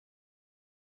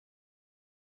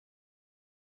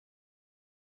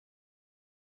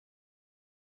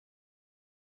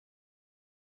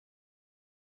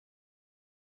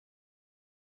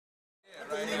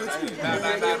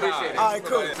Alright,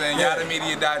 cool.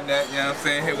 YadaMedia.net, you know what I'm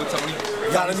saying? Here with Tony.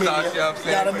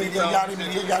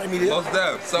 YadaMedia. Most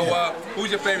deaf. So,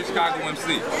 who's your favorite Chicago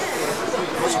MC?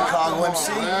 Chicago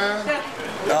MC?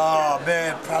 Oh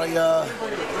man, probably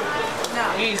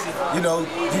Easy. you know,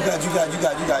 you got Ye,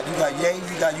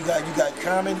 you got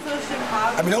Kermit.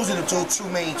 I mean, those are the two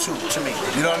main two to me.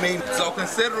 You know what I mean? So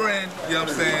considering, you know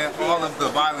what I'm saying, all of the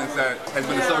violence that has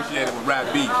been associated with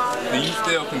rap beef, do you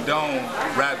still condone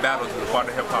rap battles as a part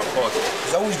of hip hop culture?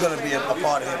 It's always gonna be a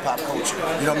part of hip hop culture.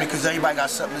 You know what I mean? Because everybody got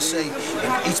something to say,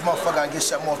 and each motherfucker gotta get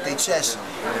something off their chest.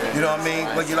 You know what I mean?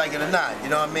 Whether you like it or not. You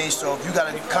know what I mean? So if you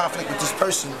got a conflict with this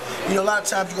person, you know, a lot of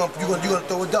times you're gonna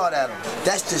throw a dart at them.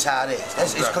 That's just how it is.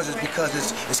 It's because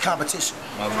it's competition.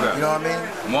 You know what I mean?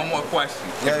 One more question.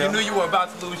 If you knew you were about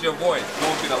to lose your voice,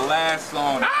 what would be the last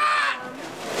song?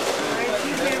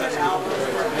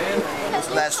 What's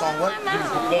the last song? What? You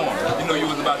performed. You know you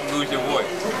was about to lose your voice.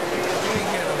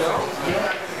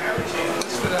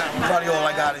 Probably all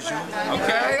I got is you.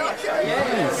 Okay.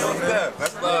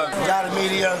 That's love.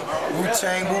 YadaMedia,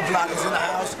 wu-tang, wu-block is in the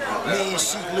house. Me and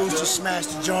Sheik Lose just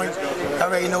smashed the joint. I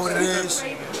already know what it is.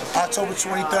 October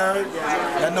 23rd.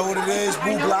 I know what it is.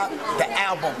 Wu-block, the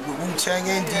album with wu-tang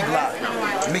and D-block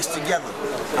mixed together.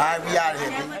 All right, we out of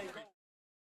here, baby.